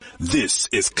This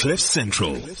is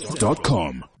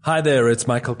CliffCentral.com. Hi there, it's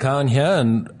Michael Cowan here,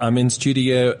 and I'm in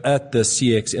studio at the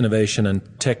CX Innovation and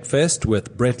Tech Fest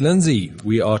with Brett Lindsay.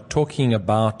 We are talking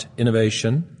about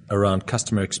innovation around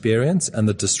customer experience and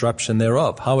the disruption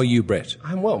thereof. How are you, Brett?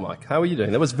 I'm well, Mike. How are you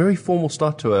doing? That was a very formal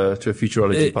start to a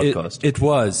Futurology podcast. It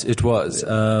was.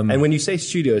 And when you say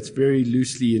studio, it's very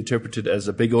loosely interpreted as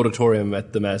a big auditorium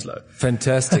at the Maslow.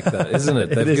 Fantastic, though, isn't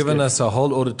it? They've given us a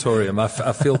whole auditorium. I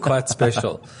feel quite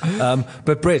special.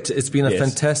 But Brett, it's been a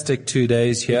fantastic 2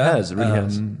 days here. It really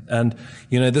has. And,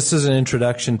 you know, this is an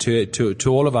introduction to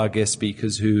all of our guest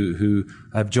speakers who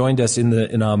have joined us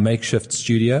in our makeshift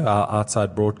studio, our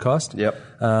outside broadcast. Yep.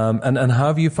 And how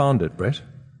have you found it, Brett?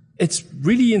 It's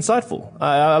really insightful.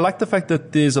 I like the fact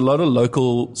that there's a lot of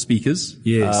local speakers.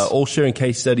 Yes. All sharing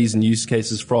case studies and use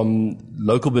cases from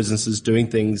local businesses doing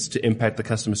things to impact the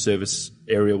customer service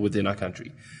area within our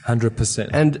country. 100%.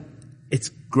 And it's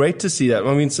great to see that.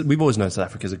 I mean, we've always known South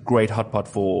Africa is a great hotspot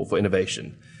for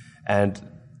innovation. And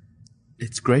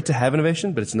it's great to have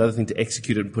innovation, but it's another thing to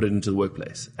execute it and put it into the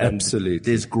workplace. And absolutely.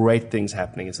 There's great things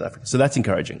happening in South Africa. So that's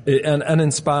encouraging. And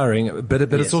inspiring. But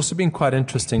yes. It's also been quite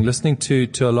interesting listening to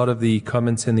a lot of the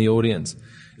comments in the audience.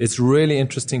 It's really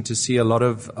interesting to see a lot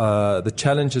of the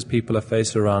challenges people are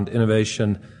faced around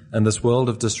innovation and this world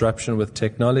of disruption with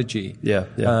technology. Yeah.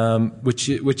 Which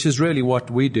is really what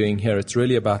we're doing here. It's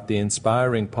really about the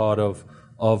inspiring part of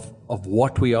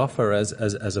what we offer as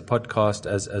a podcast,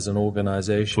 as an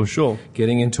organization. For sure.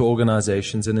 Getting into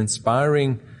organizations and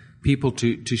inspiring people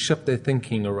to shift their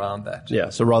thinking around that. Yeah.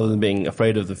 So rather than being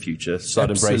afraid of the future, start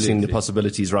embracing the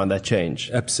possibilities around that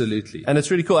change. Absolutely. And it's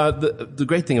really cool. The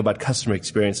great thing about customer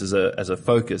experience as a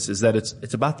focus is that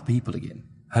it's about the people again.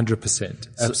 100%.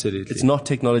 Absolutely. So it's not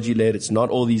technology led. It's not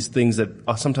all these things that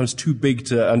are sometimes too big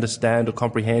to understand or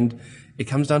comprehend. It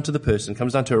comes down to the person. It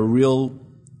comes down to a real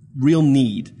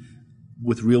need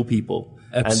with real people.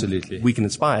 Absolutely. And we can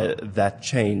inspire that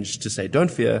change to say,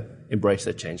 don't fear, embrace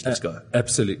that change. Let's go.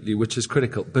 Absolutely, which is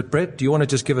critical. But Brett, do you want to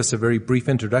just give us a very brief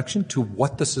introduction to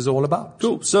what this is all about?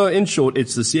 Cool. So in short,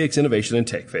 it's the CX Innovation and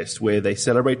Tech Fest, where they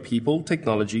celebrate people,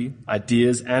 technology,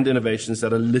 ideas, and innovations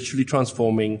that are literally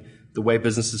transforming the way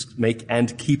businesses make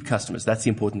and keep customers. That's the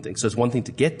important thing. So it's one thing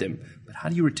to get them, but how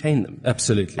do you retain them?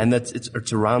 Absolutely. And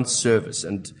it's around service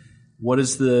and what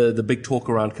is the big talk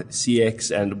around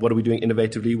CX and what are we doing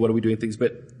innovatively? What are we doing things?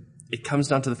 But it comes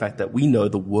down to the fact that we know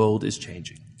the world is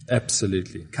changing.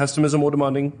 Absolutely. Customers are more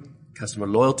demanding. Customer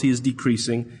loyalty is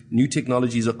decreasing. New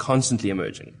technologies are constantly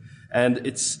emerging. And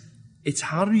it's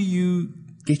how do you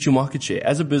get your market share?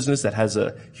 As a business that has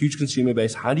a huge consumer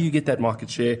base, how do you get that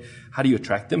market share? How do you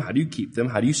attract them? How do you keep them?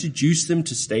 How do you seduce them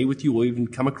to stay with you or even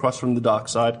come across from the dark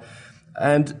side?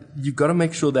 And you've got to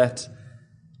make sure that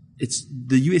it's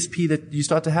the USP that you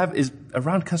start to have is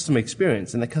around customer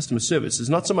experience and that customer service. It's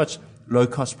not so much low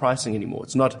cost pricing anymore.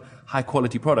 It's not high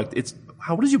quality product. It's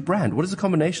what is your brand? What is the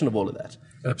combination of all of that?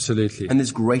 Absolutely. And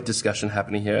there's great discussion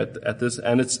happening here at this.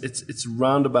 And it's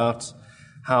round about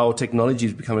how technology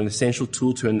has become an essential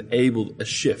tool to enable a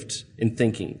shift in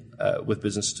thinking with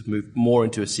business to move more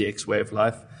into a CX way of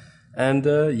life. And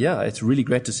it's really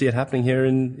great to see it happening here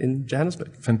in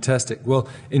Johannesburg. Fantastic. Well,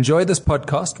 enjoy this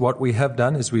podcast. What we have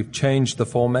done is we've changed the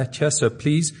format here. So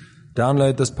please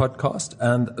download this podcast,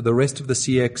 and the rest of the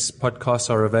CX podcasts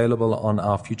are available on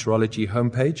our Futurology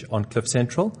homepage on Cliff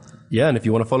Central. Yeah, and if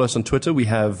you want to follow us on Twitter, we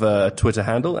have a Twitter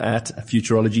handle at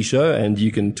Futurology Show, and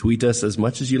you can tweet us as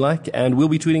much as you like, and we'll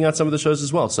be tweeting out some of the shows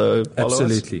as well. So follow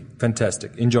Absolutely. us.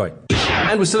 Fantastic. Enjoy.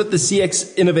 And we're still at the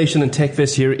CX Innovation and Tech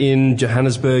Fest here in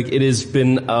Johannesburg. It has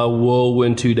been a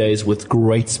whirlwind 2 days with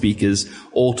great speakers,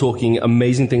 all talking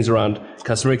amazing things around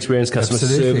customer experience, customer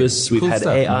service. We've had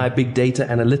stuff, AI, big data,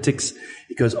 analytics.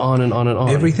 It goes on and on and on.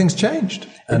 Everything's changed.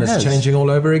 And it's changing all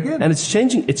over again. And it's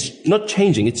changing. It's not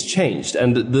changing. It's changed.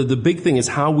 And the big thing is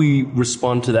how we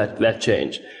respond to that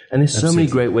change. And there's so many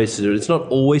great ways to do it. It's not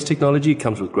always technology. It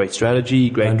comes with great strategy,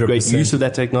 great use of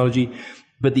that technology.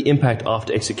 But the impact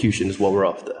after execution is what we're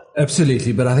after.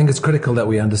 Absolutely, but I think it's critical that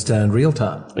we understand real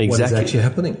time. Exactly. What is actually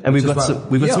happening. And we've got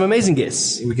some amazing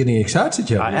guests. We're getting excited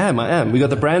here. I am. We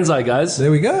got the Brand's Eye guys. There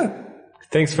we go.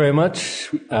 Thanks very much.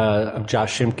 I'm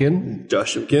Josh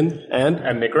Shimkin.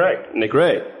 And Nick Ray. Nick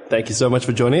Ray. Thank you so much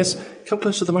for joining us. Come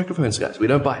close to the microphones, guys. We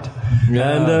don't bite.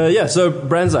 Yeah. And so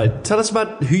Brand's Eye, tell us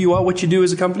about who you are, what you do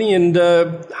as a company, and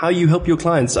how you help your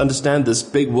clients understand this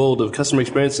big world of customer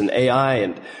experience and AI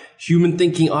and human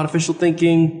thinking, artificial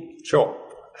thinking. Sure.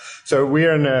 So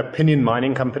we're an opinion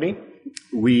mining company.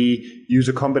 We use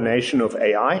a combination of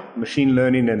AI, machine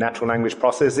learning and natural language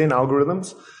processing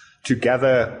algorithms to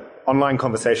gather online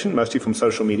conversation, mostly from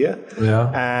social media.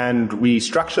 Yeah. And we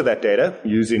structure that data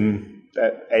using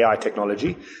AI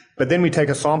technology. But then we take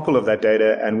a sample of that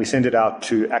data and we send it out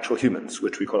to actual humans,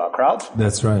 which we call our crowds.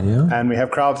 That's right, yeah. And we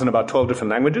have crowds in about 12 different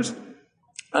languages.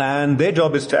 And their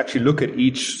job is to actually look at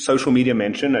each social media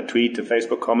mention, a tweet, a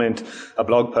Facebook comment, a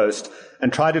blog post,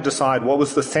 and try to decide what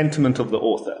was the sentiment of the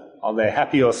author. Are they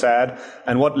happy or sad?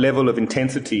 And what level of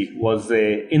intensity was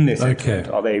there in their sentiment?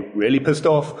 Okay. Are they really pissed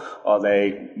off? Are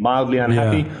they mildly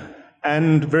unhappy? Yeah.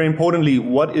 And very importantly,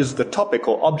 what is the topic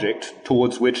or object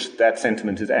towards which that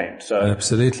sentiment is aimed? So,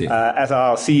 absolutely. As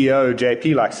our CEO,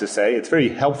 JP, likes to say, it's very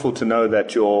helpful to know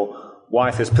that your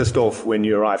wife is pissed off when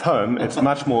you arrive home. It's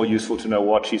much more useful to know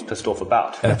what she's pissed off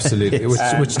about. Absolutely,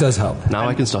 which does help. Now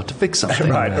I can start to fix something.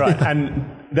 Right. And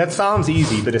that sounds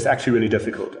easy, but it's actually really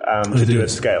difficult to do at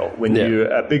scale. When you're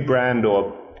a big brand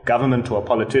or government or a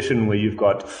politician where you've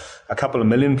got a couple of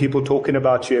million people talking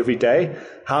about you every day,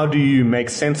 how do you make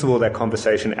sensible that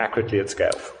conversation accurately at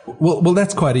scale? Well,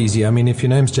 that's quite easy. I mean, if your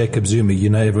name's Jacob Zuma, you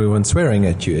know everyone's swearing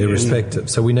at you, irrespective.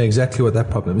 So we know exactly what that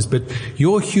problem is. But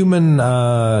your human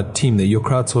team there, your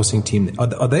crowdsourcing team,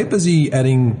 are they busy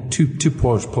adding two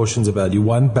portions of value?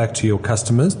 One, back to your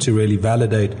customers to really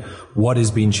validate what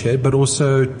is being shared, but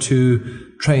also to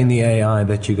train the AI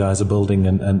that you guys are building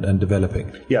and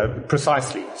developing. Yeah,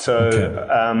 precisely. So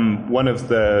one of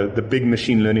the big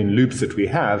machine learning loops that we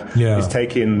have is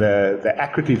taking the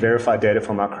accurately verified data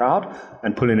from our crowd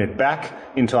and pulling it back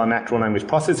into our natural language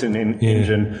processing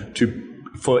engine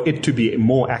for it to be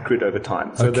more accurate over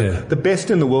time. So the best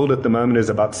in the world at the moment is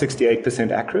about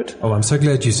 68% accurate. Oh, I'm so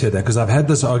glad you said that, because I've had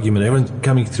this argument. Everyone's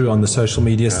coming through on the social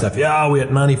media stuff. Yeah, we're at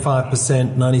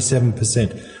 95%,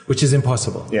 97%, which is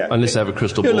impossible. Yeah. Unless they have a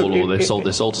crystal ball or they've sold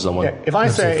their soul to someone. Yeah. If I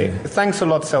say, thanks a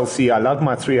lot, Cell C, I loved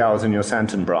my 3 hours in your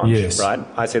Santon branch, right?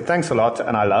 I said, thanks a lot,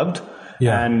 and I loved.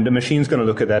 Yeah. And the machine's going to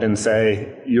look at that and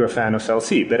say, you're a fan of Cell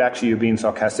C, but actually you're being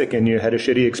sarcastic and you had a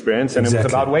shitty experience and it was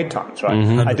about wait times, right?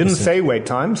 Mm-hmm. I didn't say wait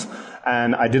times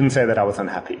and I didn't say that I was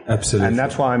unhappy. Absolutely. And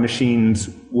that's why machines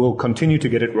will continue to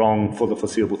get it wrong for the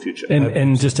foreseeable future.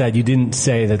 And just to add, you didn't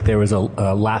say that there was a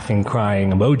laughing, crying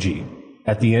emoji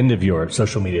at the end of your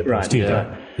social media post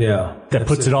either. Yeah. That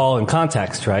puts it all in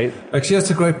context, right? Actually,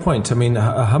 that's a great point. I mean,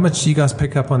 how much do you guys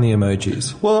pick up on the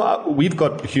emojis? Well, we've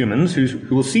got humans who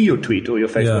will see your tweet or your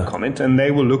Facebook comment, and they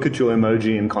will look at your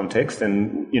emoji in context.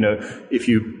 And, you know, if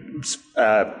you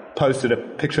posted a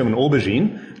picture of an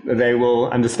aubergine, they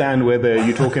will understand whether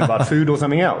you're talking about food or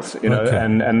something else, you know,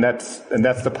 and that's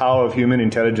the power of human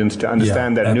intelligence to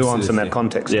understand that nuance and that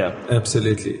context. Yeah,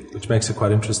 absolutely, which makes it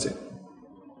quite interesting.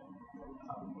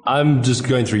 I'm just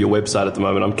going through your website at the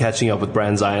moment. I'm catching up with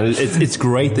Brands Eye, and it's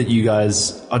great that you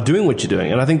guys are doing what you're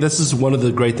doing. And I think this is one of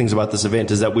the great things about this event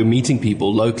is that we're meeting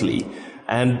people locally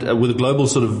and with a global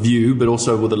sort of view, but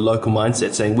also with a local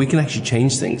mindset, saying we can actually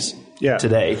change things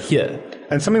today here.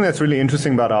 And something that's really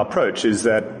interesting about our approach is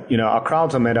that, you know, our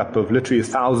crowds are made up of literally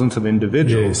thousands of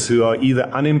individuals who are either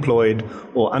unemployed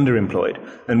or underemployed.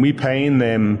 And we paying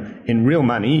them in real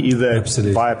money, either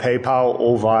via PayPal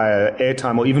or via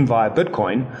airtime or even via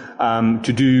Bitcoin,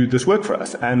 to do this work for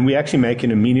us. And we're actually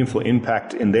making a meaningful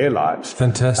impact in their lives.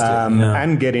 Fantastic.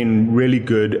 And getting really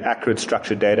good, accurate,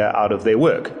 structured data out of their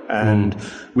work. And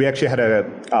we actually had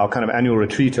our kind of annual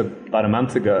retreat about a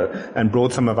month ago and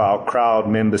brought some of our crowd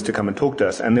members to come and talk to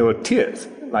us, and there were tears.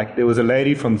 Like, there was a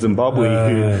lady from Zimbabwe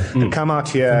who had come out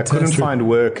here, couldn't find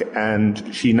work,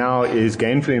 and she now is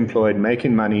gainfully employed,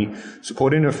 making money,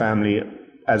 supporting her family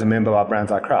as a member of our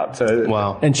Brands Eye crowd. So,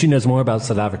 wow. And she knows more about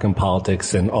South African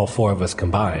politics than all four of us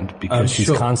combined, because she's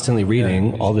constantly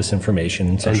reading all this information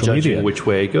in social media. Which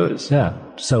way it goes. Yeah.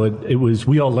 So it was,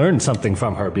 we all learned something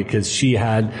from her, because she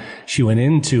went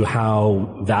into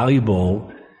how valuable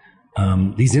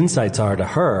these insights are to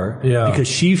her, because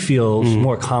she feels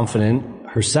more confident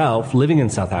herself living in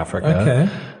South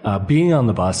Africa, being on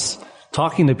the bus,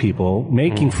 talking to people,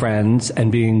 making friends,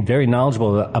 and being very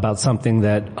knowledgeable about something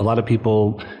that a lot of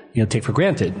people, you know, take for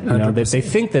granted. You know, they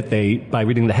think that by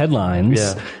reading the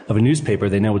headlines of a newspaper,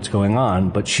 they know what's going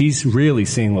on, but she's really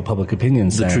seeing what public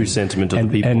opinion's saying. The true sentiment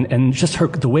of the people. And just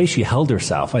the way she held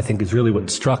herself, I think, is really what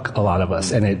struck a lot of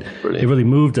us. And it really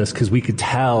moved us, because we could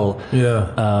tell,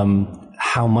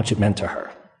 how much it meant to her.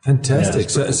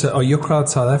 Fantastic. So are your crowd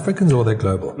South Africans or are they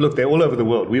global? Look, they're all over the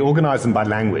world. We organize them by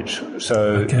language.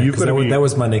 So you've got to be, that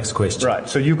was my next question. Right.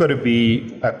 So you've got to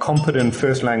be a competent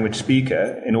first language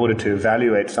speaker in order to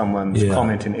evaluate someone's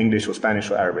comment in English or Spanish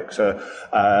or Arabic. So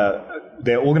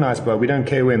they're organized by, we don't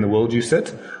care where in the world you sit.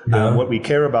 What we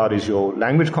care about is your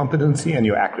language competency and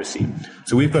your accuracy.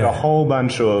 So we've got a whole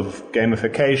bunch of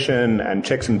gamification and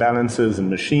checks and balances and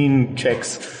machine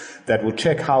checks that will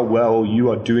check how well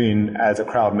you are doing as a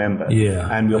crowd member. Yeah.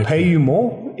 And we'll pay you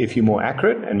more if you're more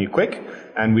accurate and you're quick,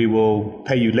 and we will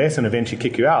pay you less and eventually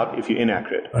kick you out if you're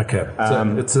inaccurate. Okay.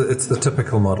 So it's the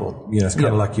typical model. It's kind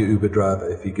of like your Uber driver.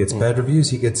 If he gets bad reviews,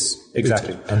 he gets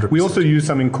exactly. 100%. We also use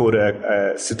something called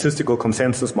a statistical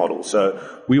consensus model. So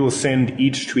we will send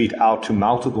each tweet out to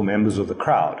multiple members of the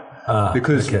crowd.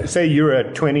 Because say you're a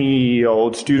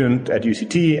 20-year-old student at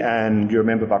UCT and you're a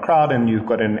member of our crowd, and you've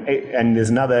got and there's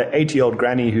another 80-year-old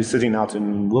granny who's sitting out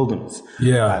in wilderness.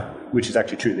 Which is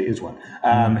actually true, there is one,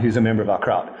 who's a member of our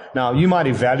crowd. Now, you might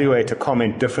evaluate a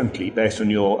comment differently based on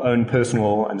your own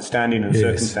personal understanding and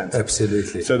circumstances.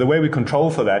 Absolutely. So the way we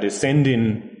control for that is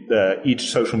sending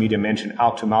each social media mention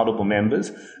out to multiple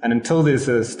members, and until there's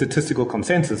a statistical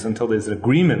consensus, until there's an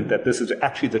agreement that this is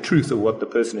actually the truth of what the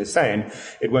person is saying,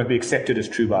 it won't be accepted as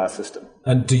true by our system.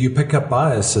 And do you pick up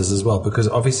biases as well? Because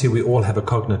obviously we all have a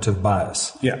cognitive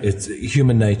bias. Yeah. It's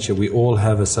human nature. We all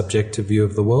have a subjective view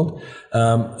of the world.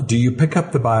 Do you pick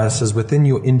up the biases within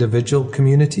your individual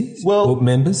communities? Or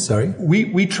members, sorry?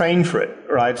 We train for it,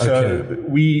 right? So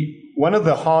one of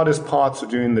the hardest parts of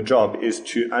doing the job is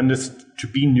to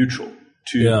be neutral,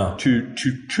 to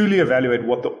truly evaluate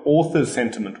what the author's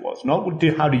sentiment was. Not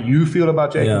how do you feel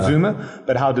about Jacob Zuma,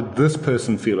 but how did this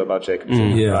person feel about Jacob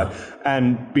Zuma, right?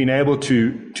 And being able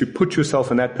to put yourself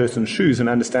in that person's shoes and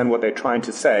understand what they're trying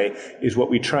to say is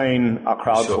what we train our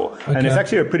crowd for. Okay. And it's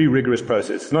actually a pretty rigorous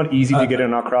process. It's not easy to get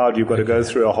in our crowd. You've got to go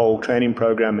through a whole training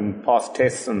program and pass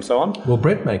tests and so on. Will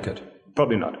Brett make it?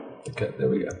 Probably not. Okay, there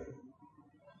we go.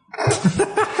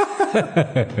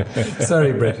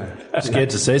 Sorry, Brett. Scared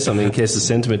to say something in case the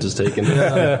sentiment is taken.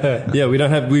 We don't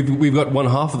have. We've got one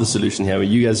half of the solution here.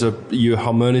 You guys you're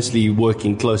harmoniously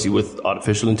working closely with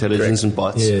artificial intelligence and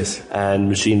bots, and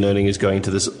machine learning is going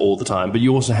to this all the time. But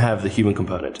you also have the human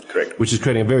component, which is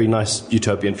creating a very nice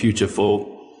utopian future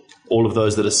for all of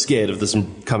those that are scared of this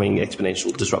coming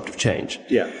exponential disruptive change.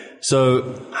 Yeah.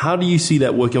 So how do you see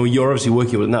that working? Well, you're obviously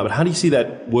working with it now, but how do you see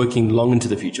that working long into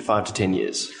the future, 5 to 10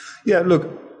 years? Yeah, look,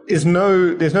 there's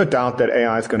no doubt that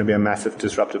AI is going to be a massive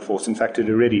disruptive force. In fact, it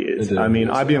already is. I mean,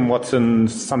 IBM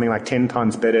Watson's something like 10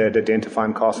 times better at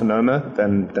identifying carcinoma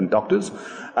than doctors.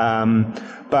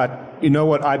 But you know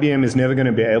what? IBM is never going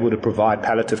to be able to provide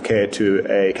palliative care to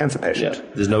a cancer patient. Yeah.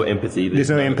 There's no empathy.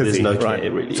 There's no empathy. There's no right.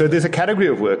 care, really. So there's a category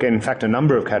of work, in fact, a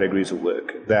number of categories of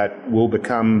work that will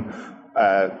become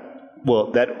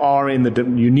that are in the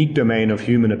unique domain of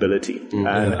human ability.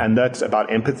 And that's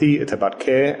about empathy, it's about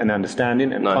care and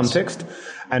understanding and context.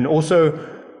 And also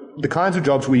the kinds of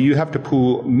jobs where you have to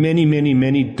pull many, many,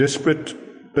 many disparate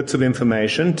bits of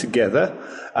information together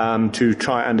to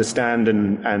try understand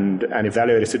and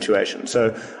evaluate a situation.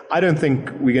 So I don't think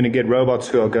we're going to get robots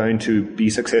who are going to be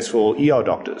successful ER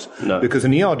doctors. No. Because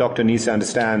an ER doctor needs to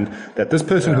understand that this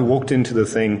person who walked into the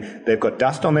thing, they've got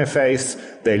dust on their face,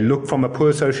 they look from a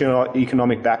poor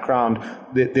socioeconomic background.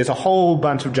 There's a whole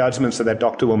bunch of judgments that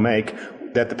doctor will make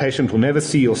that the patient will never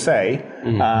see or say,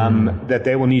 that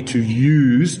they will need to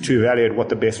use to evaluate what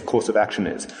the best course of action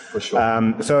is. For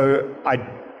sure. So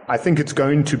I think it's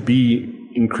going to be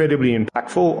incredibly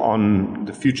impactful on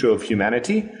the future of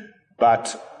humanity,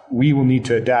 but we will need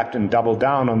to adapt and double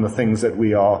down on the things that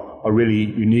we are really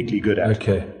uniquely good at.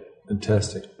 Okay.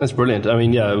 Fantastic. That's brilliant. I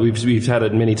mean, we've had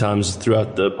it many times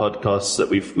throughout the podcasts that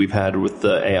we've had with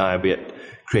the AI, be it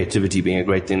creativity being a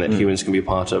great thing that humans can be a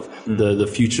part of, the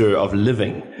future of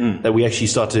living, that we actually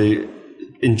start to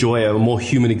enjoy a more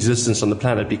human existence on the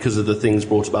planet because of the things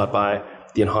brought about by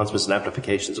the enhancements and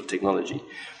amplifications of technology.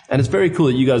 And it's very cool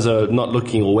that you guys are not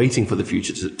looking or waiting for the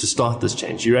future to start this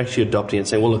change. You're actually adopting and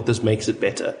saying, well, look, this makes it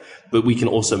better, but we can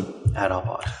also add our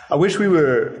part. I wish we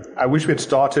had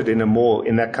started in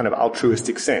that kind of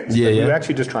altruistic sense. We were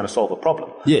actually just trying to solve a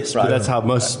problem. Yes, right? But that's how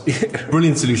most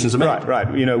brilliant solutions are made.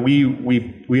 Right. You know,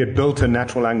 we had built a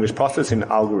natural language processing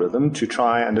algorithm to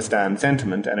try and understand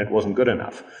sentiment, and it wasn't good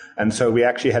enough. And so we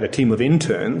actually had a team of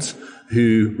interns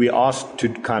who we asked to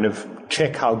kind of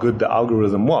check how good the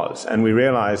algorithm was, and we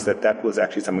realized that was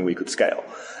actually something we could scale.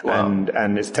 Wow.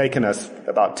 And it's taken us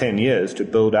about 10 years to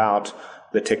build out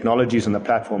the technologies and the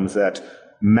platforms that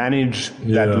manage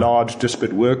that large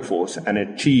disparate workforce and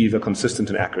achieve a consistent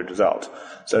and accurate result.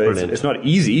 So it's not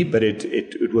easy, but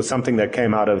it was something that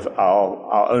came out of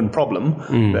our own problem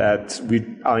that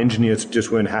our engineers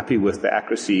just weren't happy with the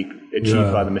accuracy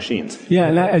achieved by the machines. Yeah,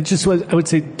 and I would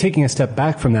say taking a step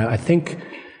back from that, I think,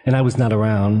 and I was not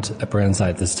around at Brandside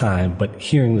at this time, but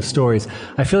hearing the stories,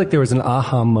 I feel like there was an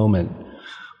aha moment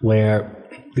where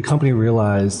the company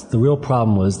realized the real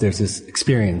problem was there's this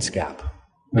experience gap.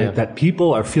 Right? That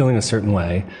people are feeling a certain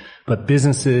way, But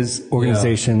businesses,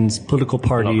 organizations, political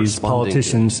parties,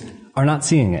 politicians are not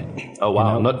seeing it. Oh,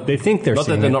 wow. You know, they think they're seeing it.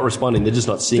 Not that they're not responding, they're just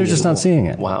not seeing it. They're just not seeing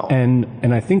it. Wow.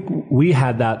 And I think we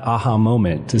had that aha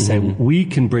moment to say we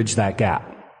can bridge that gap.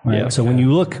 Right? Yeah. So when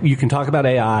you look, you can talk about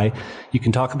AI, you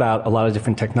can talk about a lot of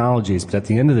different technologies, but at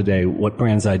the end of the day, what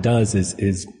BrandZai does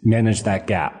is manage that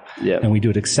gap. Yeah. And we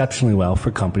do it exceptionally well for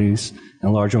companies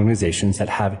and large organizations that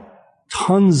have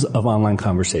tons of online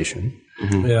conversation,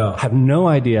 have no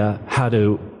idea how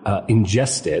to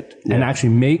ingest it and actually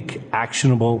make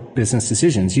actionable business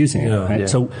decisions using it. Right?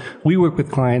 So we work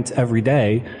with clients every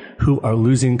day who are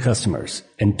losing customers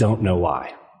and don't know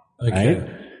why. Okay. Right?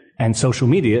 And social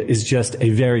media is just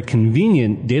a very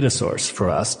convenient data source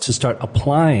for us to start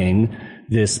applying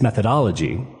this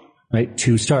methodology, right,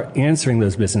 to start answering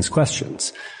those business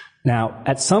questions. Now,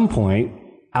 at some point,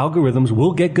 algorithms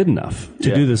will get good enough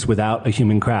to do this without a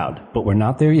human crowd, but we're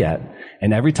not there yet.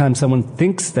 And every time someone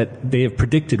thinks that they have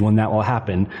predicted when that will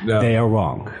happen, they are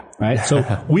wrong, right? So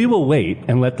we will wait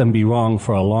and let them be wrong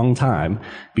for a long time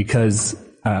because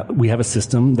we have a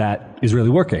system that is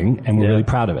really working, and we're really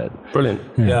proud of it. Brilliant.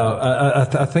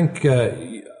 I think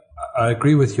I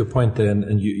agree with your point there,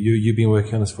 and you've been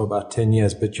working on this for about 10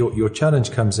 years, but your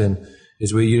challenge comes in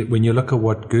is when you look at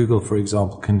what Google, for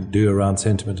example, can do around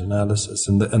sentiment analysis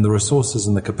and the resources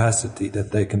and the capacity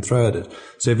that they can throw at it.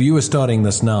 So if you were starting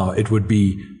this now, it would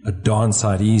be a darn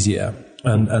sight easier,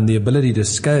 and the ability to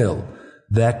scale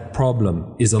that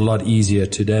problem is a lot easier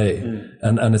today,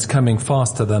 and it's coming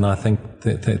faster than I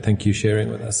think you're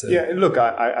sharing with us. Yeah, look,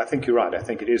 I think you're right. I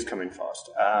think it is coming fast.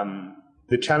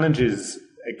 The challenge is,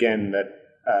 again,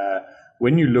 that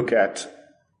when you look at,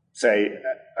 say,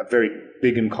 a very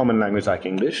big and common language like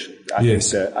English,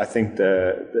 I think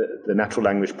the natural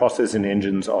language processing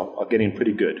engines are getting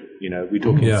pretty good. You know, we're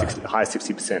talking high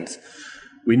 60%.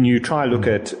 When you try and look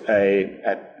at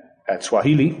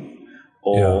Swahili,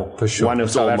 or one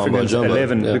of South Africa's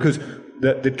 11, because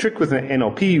the trick with an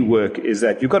NLP work is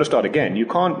that you've got to start again. You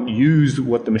can't use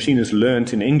what the machine has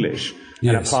learnt in English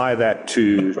and apply that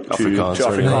to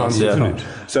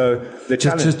Afrikaans. So the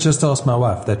challenge... Just ask my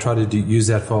wife. They try to use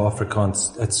that for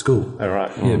Afrikaans at school. Oh,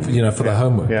 right. For the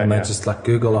homework. And they just like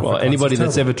Google Afrikaans. Well, anybody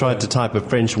that's ever tried to type a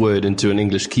French word into an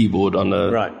English keyboard on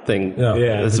a thing,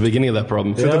 that's the beginning of that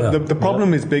problem. So the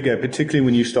problem is bigger, particularly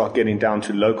when you start getting down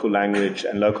to local language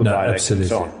and local dialects and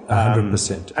so on.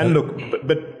 100%. And look,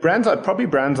 but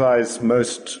BrandZai's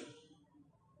most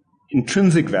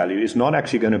intrinsic value is not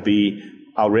actually going to be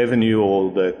our revenue or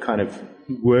the kind of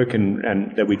work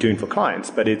and that we're doing for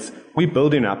clients, but we're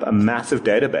building up a massive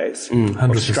database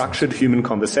of structured human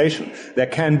conversation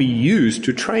that can be used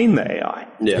to train the AI.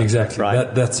 Yeah, exactly.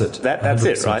 Right? That's it. That's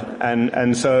it, right?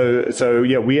 And so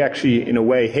we actually, in a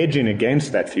way, hedging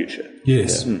against that future.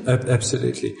 Yes,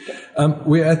 absolutely.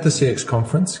 We're at the CX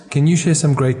conference. Can you share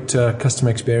some great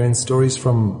customer experience stories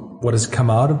from what has come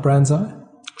out of BrandZai?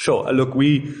 Sure. Look,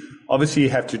 we obviously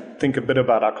have to think a bit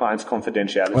about our clients'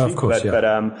 confidentiality. Well, of course, but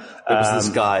it was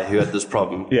this guy who had this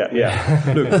problem. Yeah.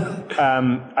 Look,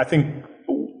 I think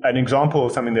an example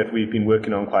of something that we've been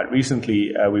working on quite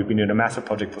recently, we've been doing a massive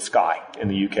project for Sky in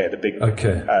the UK, the big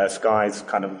Sky's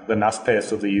kind of the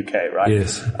Naspers of the UK, right?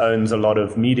 Yes. Owns a lot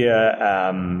of media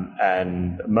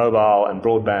and mobile and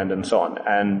broadband and so on.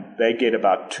 And they get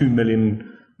about 2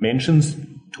 million mentions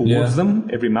towards them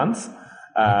every month.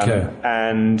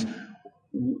 And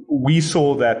we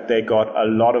saw that they got a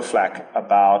lot of flack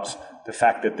about the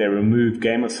fact that they removed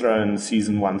Game of Thrones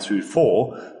season 1 through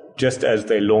 4 just as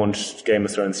they launched Game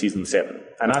of Thrones season 7.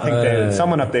 And I think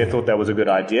someone up there thought that was a good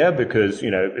idea because,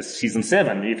 it's season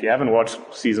 7. If you haven't watched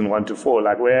season 1 to 4,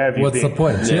 like, where have you been? What's the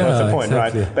point? What's the point,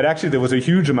 exactly. Right? But actually there was a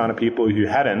huge amount of people who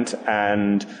hadn't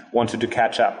and wanted to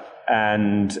catch up.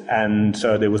 And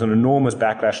so there was an enormous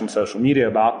backlash on social media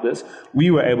about this.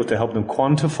 We were able to help them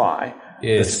quantify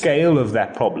the scale of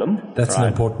that problem. That's an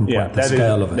important point, the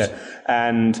scale of it.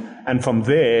 And from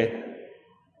there,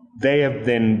 they have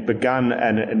then begun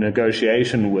a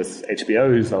negotiation with HBO,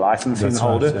 who's the licensing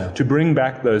holder, to bring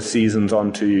back those seasons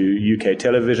onto UK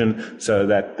television so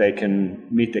that they can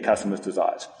meet their customers'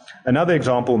 desires. Another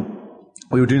example,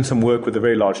 we were doing some work with a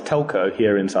very large telco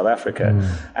here in South Africa,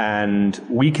 and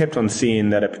we kept on seeing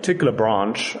that a particular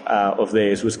branch of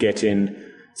theirs was getting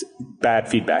bad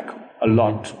feedback a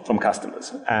lot from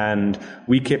customers. And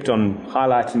we kept on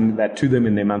highlighting that to them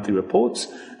in their monthly reports,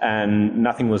 and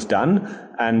nothing was done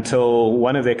until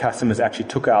one of their customers actually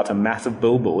took out a massive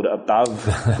billboard above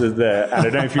the I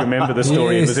don't know if you remember the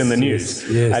story, Yes, it was in the news.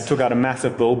 Yes. I took out a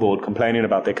massive billboard complaining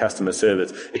about their customer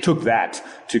service. It took that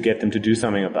to get them to do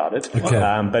something about it.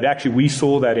 Okay. But actually we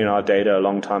saw that in our data a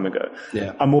long time ago.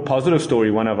 Yeah. A more positive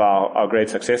story, one of our great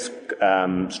success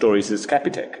stories is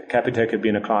Capitec. Capitec had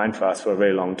been a client for us for a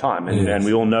very long time, and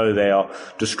we all know they are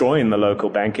destroying the local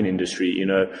banking industry.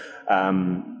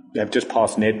 They have just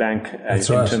passed Nedbank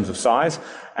in terms of size,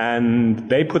 and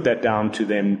they put that down to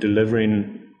them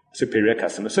delivering superior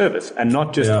customer service, and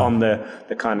not just on the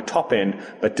kind of top end,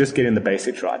 but just getting the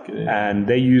basics right. And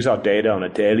they use our data on a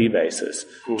daily basis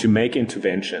to make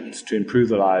interventions to improve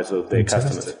the lives of their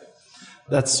customers.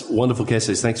 That's wonderful case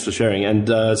studies. Thanks for sharing. And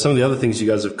some of the other things you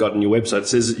guys have got on your website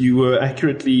says you were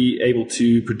accurately able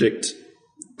to predict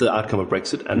the outcome of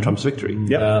Brexit and Trump's victory.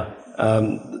 No,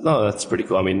 that's pretty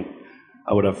cool. I mean,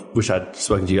 I would have wished I'd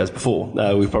spoken to you guys before.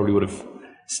 We probably would have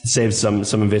saved some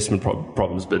investment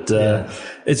problems. But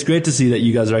it's great to see that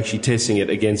you guys are actually testing it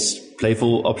against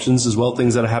playful options as well,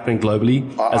 things that are happening globally,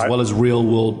 as well as real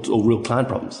world or real client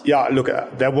problems. Yeah, look,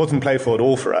 that wasn't playful at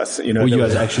all for us. Well, you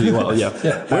guys actually,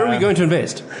 Where are we going to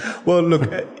invest? Well, look,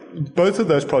 both of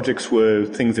those projects were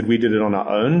things that we did it on our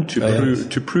own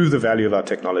to prove the value of our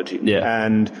technology. Yeah.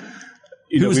 And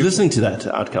who was listening to that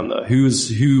outcome, though? Who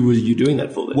were you doing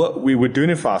that for then? Well, we were doing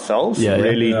it for ourselves,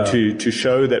 to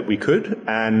show that we could.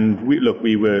 And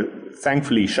we were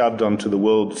thankfully shoved onto the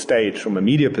world stage from a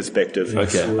media perspective.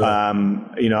 Okay.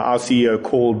 Our CEO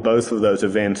called both of those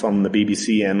events on the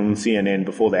BBC and on CNN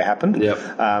before they happened,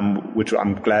 which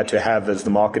I'm glad to have as the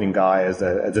marketing guy, as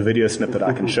a video snippet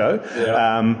I can show.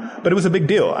 But it was a big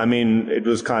deal. I mean, it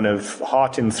was kind of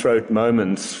heart in throat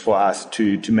moments for us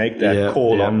to make that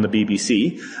call on the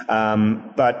BBC.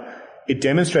 But it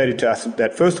demonstrated to us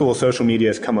that, first of all, social media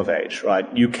has come of age, right?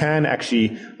 You can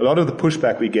actually, a lot of the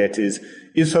pushback we get is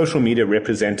social media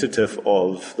representative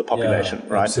of the population,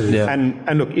 right? Absolutely. Yeah.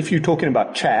 And look, if you're talking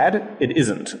about Chad, it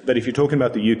isn't. But if you're talking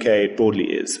about the UK, it broadly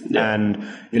is. Yeah. And,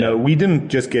 we didn't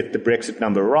just get the Brexit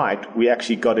number right. We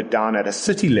actually got it down at a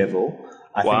city level.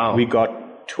 I think we got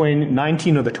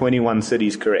 19 of the 21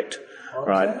 cities correct,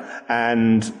 right?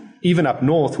 And even up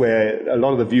north, where a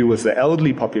lot of the view was the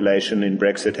elderly population in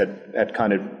Brexit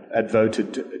had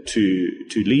voted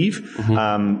to leave,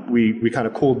 we kind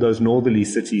of called those northerly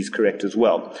cities correct as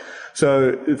well.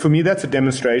 So for me, that's a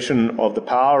demonstration of the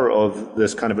power of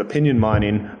this kind of opinion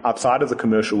mining outside of the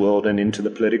commercial world and into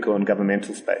the political and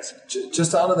governmental space.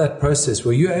 Just out of that process,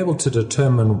 were you able to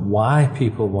determine why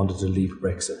people wanted to leave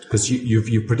Brexit? Because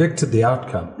you predicted the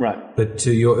outcome, right? But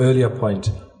to your earlier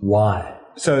point, why?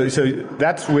 So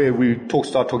that's where we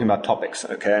start talking about topics,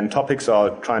 okay? And topics are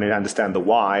trying to understand the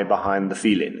why behind the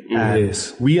feeling.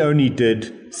 Yes. We only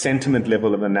did sentiment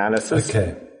level of analysis.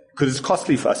 Okay. Because it's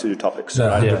costly for us to do topics, no,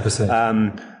 right?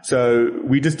 100%. So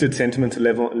we just did sentiment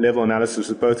level analysis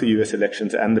with both the US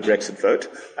elections and the Brexit vote.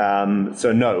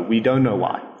 So no, we don't know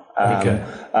why.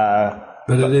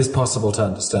 But it is possible to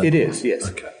understand. It is, yes.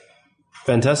 Okay.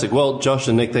 Fantastic. Well, Josh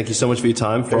and Nick, thank you so much for your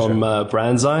time from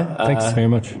Brandseye. Thanks very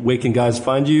much. Where can guys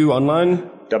find you online?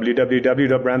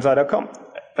 www.brandseye.com.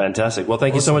 Fantastic. Well,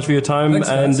 thank you so much for your time.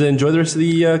 Thanks, enjoy the rest of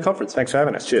the conference. Thanks for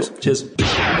having us. Cheers. Cool. Cheers.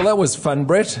 Well, that was fun,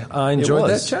 Brett. I enjoyed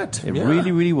that chat. It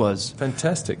really, really was.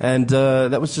 Fantastic. And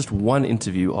that was just one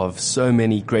interview of so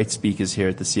many great speakers here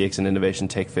at the CX and Innovation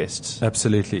Tech Fest.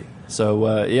 Absolutely. So,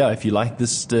 if you liked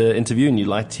this interview and you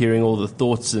liked hearing all the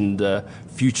thoughts and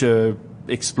future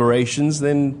explorations,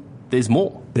 then there's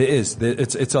more. There is.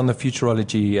 It's on the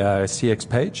Futurology CX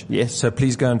page. Yes. So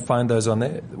please go and find those on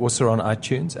there. Also on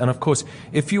iTunes. And of course,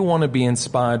 if you want to be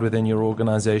inspired within your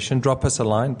organization, drop us a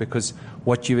line, because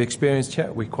what you've experienced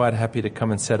here, we're quite happy to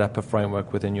come and set up a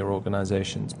framework within your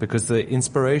organizations, because the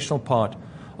inspirational part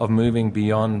of moving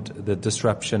beyond the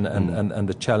disruption and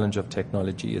the challenge of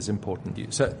technology is important to you.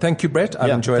 So thank you, Brett.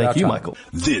 I've enjoyed our time. Thank you, Michael.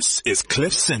 This is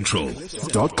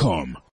CliffCentral.com.